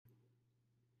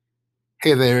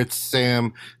Hey there, it's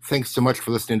Sam. Thanks so much for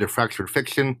listening to Fractured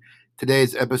Fiction.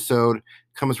 Today's episode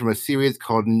comes from a series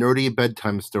called Nerdy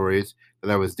Bedtime Stories that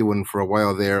I was doing for a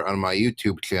while there on my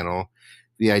YouTube channel.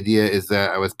 The idea is that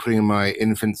I was putting my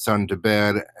infant son to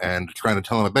bed and trying to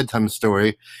tell him a bedtime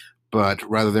story, but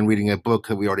rather than reading a book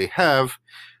that we already have,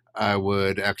 I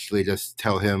would actually just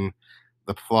tell him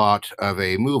the plot of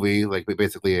a movie, like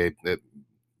basically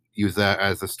use that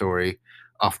as a story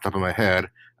off the top of my head.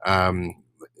 Um,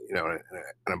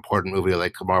 an important movie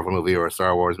like a Marvel movie or a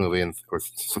Star Wars movie, or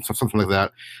something like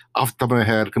that, off the top of my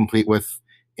head, complete with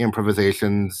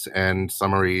improvisations and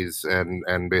summaries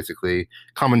and basically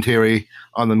commentary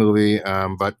on the movie,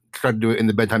 but try to do it in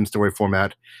the bedtime story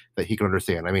format that he can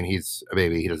understand. I mean, he's a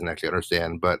baby; he doesn't actually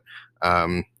understand, but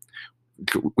um,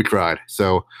 we tried.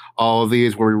 So all of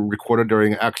these were recorded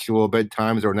during actual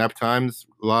bedtimes or nap times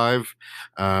live.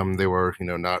 They were,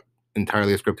 not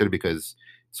entirely scripted because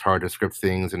it's hard to script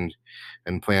things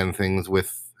and plan things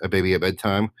with a baby at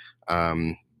bedtime.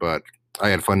 But I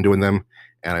had fun doing them,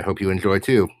 and I hope you enjoy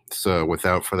too. So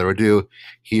without further ado,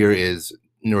 here is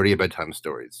Nerdy Bedtime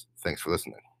Stories. Thanks for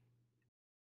listening.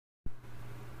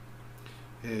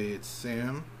 Hey, it's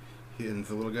Sam and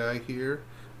the little guy here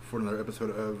for another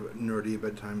episode of Nerdy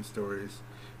Bedtime Stories.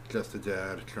 Just a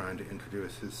dad trying to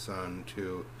introduce his son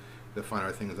to the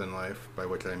finer things in life, by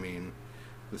which I mean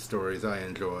the stories I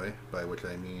enjoy, by which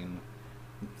I mean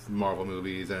Marvel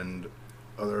movies and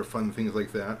other fun things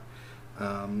like that.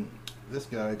 This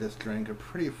guy just drank a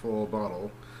pretty full bottle,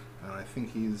 and I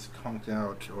think he's conked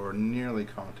out, or nearly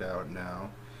conked out now.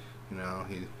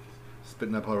 He's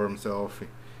spitting up all over himself. He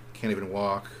can't even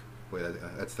walk. Wait,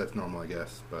 that's normal, I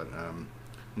guess. But I'm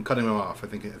cutting him off. I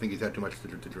think he's had too much to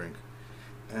drink.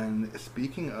 And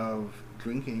speaking of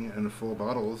drinking and full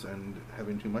bottles and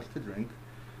having too much to drink,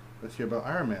 let's hear about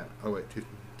Iron Man. Oh wait,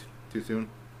 too soon?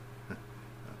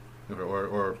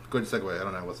 or good segue, I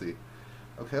don't know, we'll see.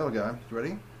 Okay, little guy, you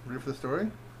ready? Ready for the story?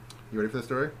 You ready for the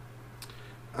story?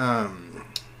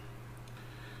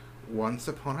 Once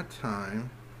upon a time,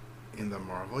 in the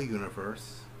Marvel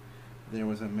Universe, there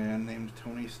was a man named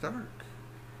Tony Stark.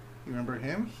 You remember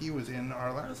him? He was in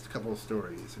our last couple of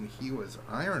stories, and he was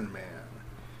Iron Man.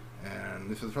 And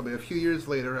this was probably a few years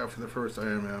later after the first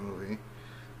Iron Man movie.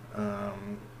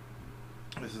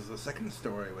 This is the second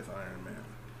story with Iron Man.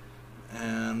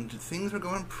 And things were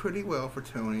going pretty well for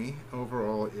Tony,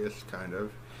 overall-ish, kind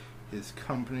of. His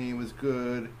company was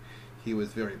good. He was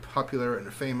very popular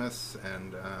and famous,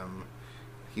 and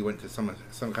he went to some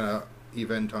kind of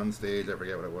event on stage, I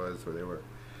forget what it was, where they were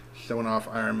showing off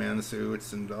Iron Man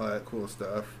suits and all that cool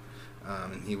stuff.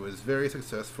 And he was very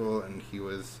successful, and he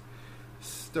was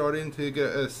starting to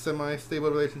get a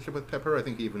semi-stable relationship with Pepper. I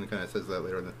think he even kind of says that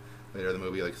later in the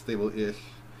movie, like stable-ish.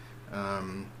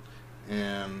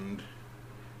 And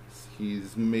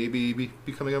he's maybe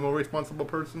becoming a more responsible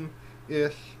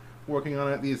person-ish, working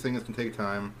on it. These things can take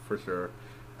time, for sure.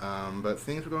 But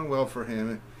things were going well for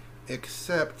him,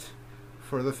 except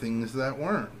for the things that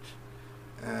weren't.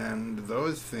 And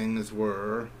those things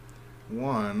were,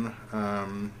 one,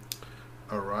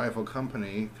 a rival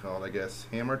company called, I guess,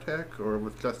 Hammer Tech, or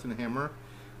with Justin Hammer.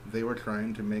 They were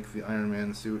trying to make the Iron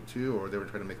Man suit too, or they were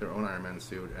trying to make their own Iron Man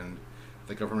suit, and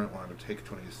the government wanted to take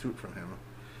Tony's suit from him.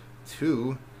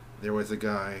 Two, there was a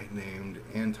guy named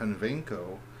Anton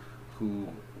Vanko, who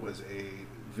was a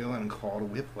villain called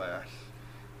Whiplash,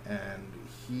 and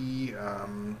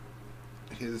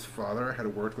his father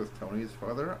had worked with Tony's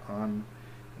father on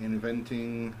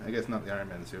inventing, I guess not the Iron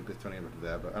Man suit, because Tony invented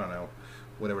that, but I don't know,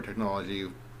 whatever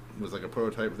technology was like a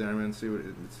prototype of the Iron Man suit.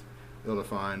 It's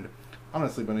ill-defined.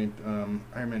 Honestly, but Iron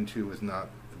Man 2 is not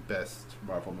the best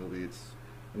Marvel movie. It's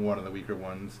one of the weaker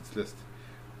ones. It's just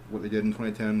what they did in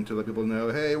 2010 to let people know,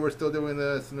 hey, we're still doing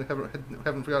this, and we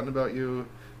haven't forgotten about you.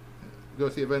 Go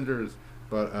see Avengers.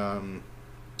 But,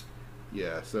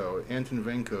 yeah, so Anton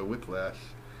Vanko, Whiplash,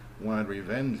 wanted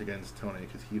revenge against Tony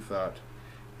because he thought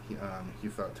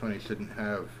Tony shouldn't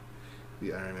have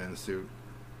the Iron Man suit.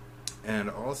 And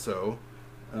also,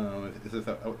 as if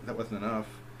that wasn't enough,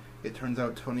 it turns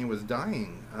out Tony was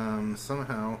dying.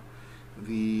 Somehow,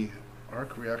 the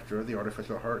arc reactor, the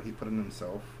artificial heart he put in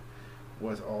himself,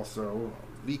 was also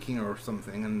leaking or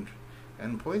something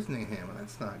and poisoning him, and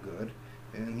that's not good.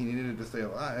 And he needed to stay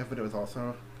alive, but it was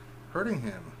also hurting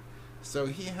him. So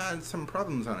he had some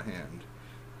problems on hand.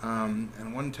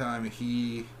 And one time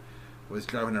he was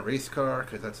driving a race car,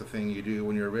 because that's the thing you do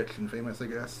when you're rich and famous, I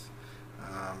guess.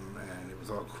 And it was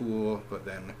all cool, but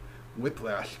then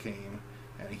Whiplash came,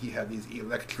 and he had these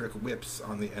electric whips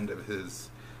on the end of his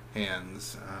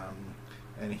hands,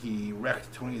 and he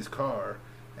wrecked Tony's car,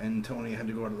 and Tony had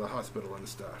to go to the hospital and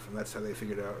stuff, and that's how they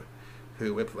figured out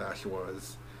who Whiplash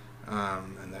was,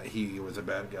 and that he was a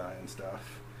bad guy and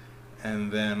stuff.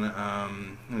 And then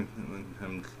I'm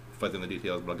fuzzing the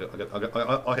details, but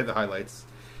I'll hit the highlights.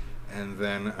 And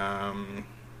then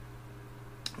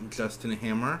Justin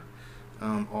Hammer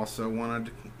also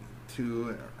wanted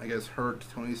to, I guess, hurt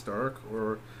Tony Stark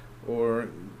or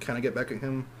kind of get back at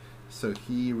him. So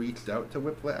he reached out to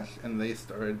Whiplash, and they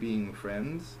started being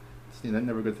friends. See, that's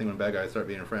never a good thing when bad guys start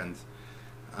being friends.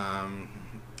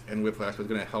 And Whiplash was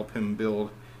going to help him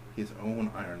build his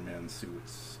own Iron Man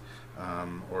suits,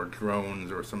 or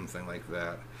drones or something like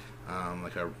that,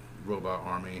 like a robot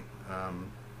army,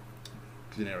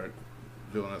 generic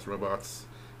villainous robots.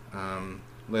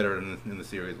 Later in the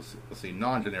series, we'll see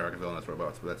non-generic villainous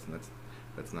robots, but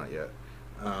that's not yet.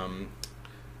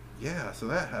 Yeah, so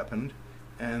that happened,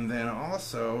 and then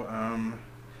also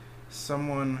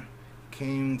someone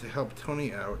came to help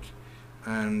Tony out,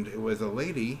 and it was a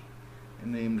lady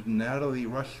named Natalie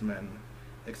Rushman,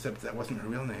 except that wasn't her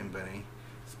real name, Benny.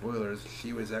 Spoilers,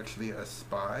 she was actually a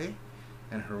spy,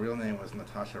 and her real name was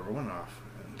Natasha Romanoff,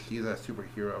 and she's a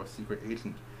superhero secret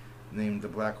agent named the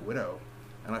Black Widow.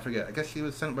 And I forget, I guess she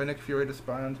was sent by Nick Fury to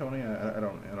spy on Tony. I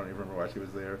don't even remember why she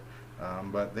was there,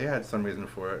 but they had some reason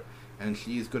for it, and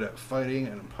she's good at fighting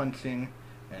and punching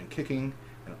and kicking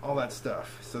and all that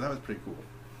stuff, so that was pretty cool.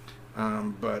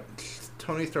 But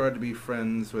Tony started to be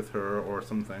friends with her or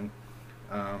something,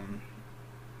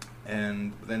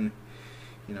 and then,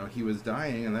 you know, he was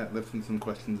dying, and that left him some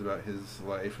questions about his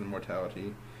life and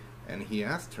mortality, and he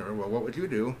asked her, well, what would you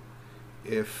do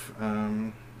if, you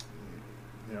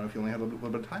know, if you only had a little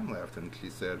bit of time left? And she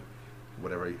said,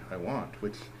 whatever I want,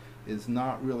 which is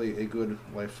not really a good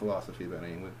life philosophy,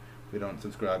 Benny. We don't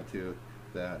subscribe to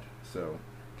that, so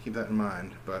keep that in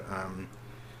mind. But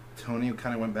Tony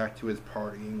kind of went back to his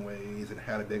partying ways and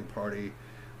had a big party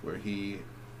where he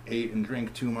ate and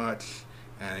drank too much,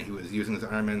 and he was using his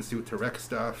Iron Man suit to wreck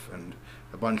stuff, and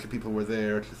a bunch of people were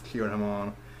there just cheering him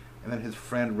on. And then his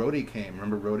friend Rhodey came.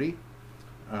 Remember Rhodey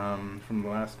from the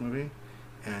last movie?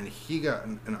 And he got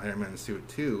an Iron Man suit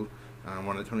too,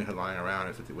 one that Tony had lying around,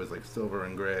 except it was like silver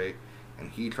and gray, and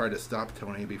he tried to stop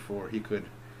Tony before he could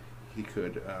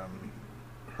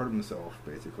hurt himself,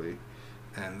 basically.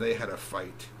 And they had a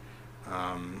fight,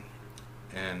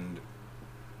 and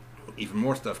even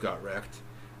more stuff got wrecked.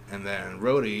 And then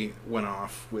Rhodey went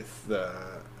off with the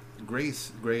gray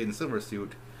and silver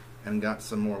suit and got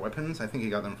some more weapons. I think he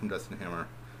got them from Justin Hammer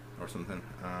or something,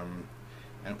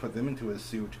 and put them into his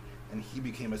suit. And he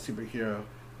became a superhero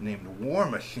named War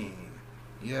Machine.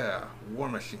 Yeah, War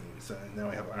Machine. So now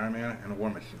we have Iron Man and War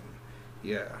Machine.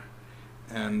 Yeah.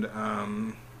 And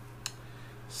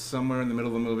somewhere in the middle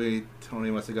of the movie,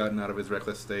 Tony must have gotten out of his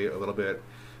reckless state a little bit,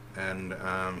 and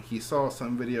he saw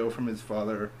some video from his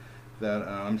father that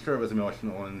I'm sure it was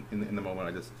emotional in the moment.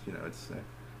 I just, you know, it's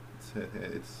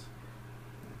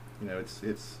you know,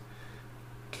 it's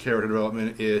character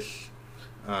development-ish,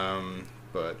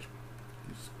 but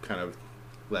it's kind of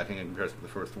lacking in comparison to the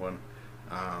first one.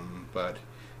 But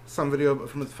some video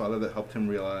from his father that helped him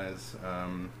realize,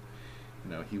 you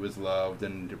know, he was loved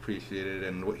and appreciated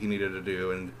and what he needed to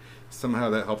do, and somehow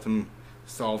that helped him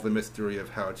solve the mystery of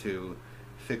how to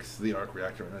fix the arc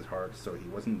reactor in his heart so he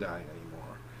wasn't dying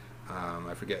anymore.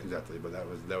 I forget exactly, but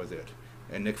that was it.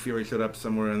 And Nick Fury showed up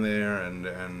somewhere in there,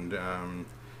 and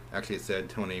actually said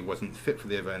Tony wasn't fit for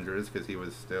the Avengers because he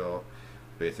was still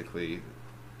basically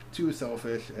too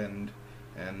selfish and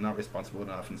not responsible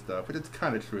enough and stuff, which is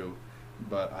kind of true,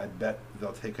 but I bet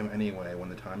they'll take him anyway when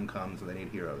the time comes and they need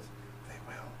heroes. They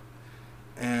will.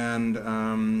 And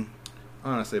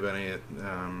honestly, Benny,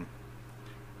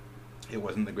 it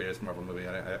wasn't the greatest Marvel movie.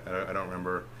 I don't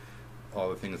remember all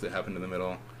the things that happened in the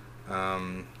middle.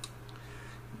 I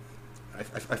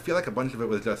feel like a bunch of it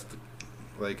was just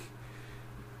like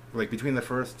between the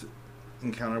first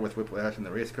encounter with Whiplash in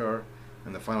the race car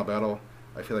and the final battle,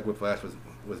 I feel like Whiplash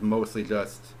was mostly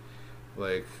just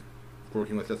like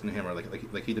working with Justin Hammer,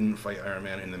 like he didn't fight Iron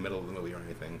Man in the middle of the movie or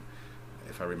anything,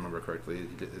 if I remember correctly.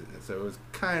 So it was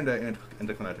kind of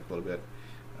anticlimactic a little bit.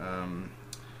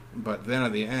 But then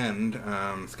at the end,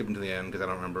 skipping to the end because I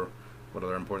don't remember what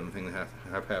other important things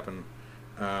have happened.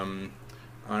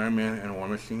 Iron Man and War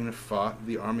Machine fought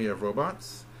the army of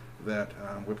robots that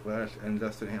Whiplash and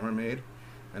Justin Hammer made,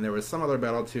 and there was some other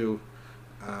battle too,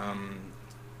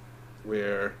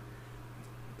 where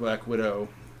Black Widow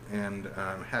and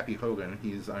Happy Hogan,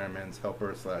 he's Iron Man's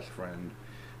helper / friend,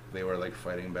 they were like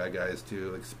fighting bad guys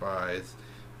too, like spies,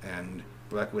 and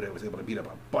Black Widow was able to beat up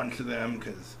a bunch of them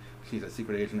because she's a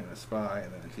secret agent and a spy,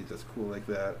 and then she's just cool like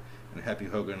that. And Happy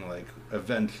Hogan, like,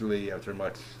 eventually, after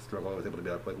much struggle, was able to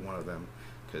beat up like one of them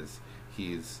because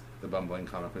he's the bumbling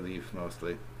comic relief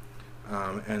mostly.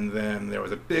 And then there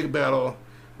was a big battle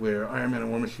where Iron Man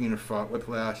and War Machine fought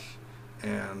Whiplash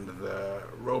and the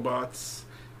robots,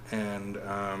 and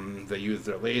they used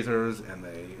their lasers and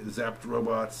they zapped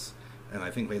robots, and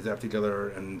I think they zapped together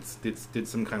and did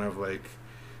some kind of like,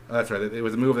 oh, that's right, it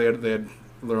was a move they had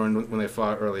learned when they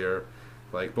fought earlier.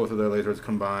 Like both of their lasers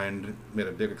combined made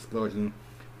a big explosion,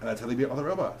 and that's how they beat all the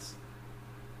robots.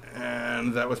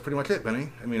 And that was pretty much it, Benny.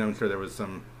 I mean, I'm sure there was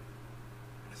some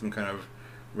kind of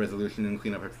resolution and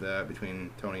cleanup after that between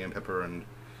Tony and Pepper, and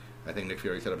I think Nick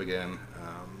Fury set up again.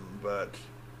 But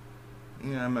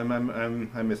yeah,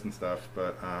 I'm missing stuff.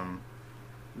 But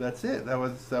that's it. That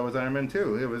was Iron Man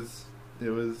 2. It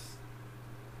was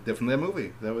definitely a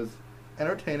movie that was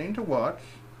entertaining to watch.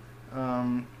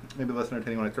 Maybe less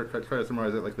entertaining when I try to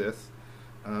summarize it like this.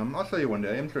 I'll show you one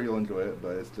day. I'm sure you'll enjoy it,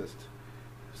 but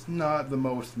it's not the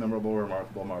most memorable,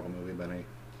 remarkable Marvel movie, Benny.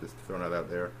 Just throwing that out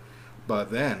there.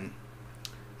 But then,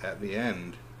 at the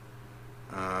end,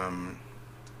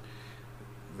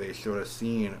 they showed a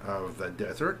scene of the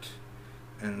desert,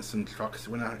 and some trucks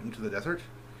went out into the desert.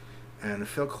 And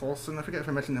Phil Coulson, I forget if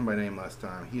I mentioned him by name last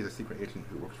time. He's a secret agent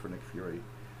who works for Nick Fury.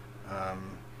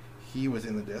 He was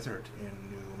in the desert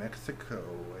in New Mexico,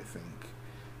 I think.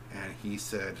 And he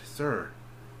said, "Sir,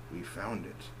 we found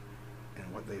it."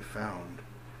 And what they found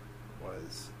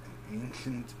was an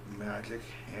ancient magic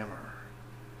hammer.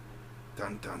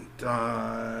 Dun dun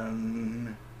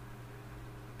dun.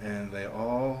 And they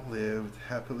all lived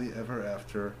happily ever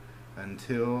after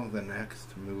until the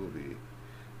next movie.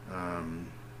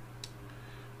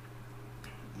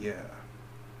 Yeah.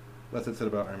 Less it's said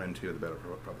about Iron Man 2, the better,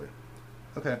 probably.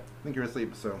 Okay, I think you're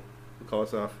asleep, so we'll call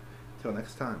us off. Till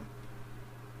next time.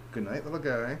 Good night, little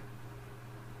guy.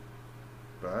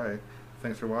 Bye.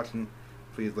 Thanks for watching.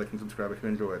 Please like and subscribe if you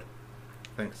enjoyed.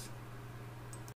 Thanks.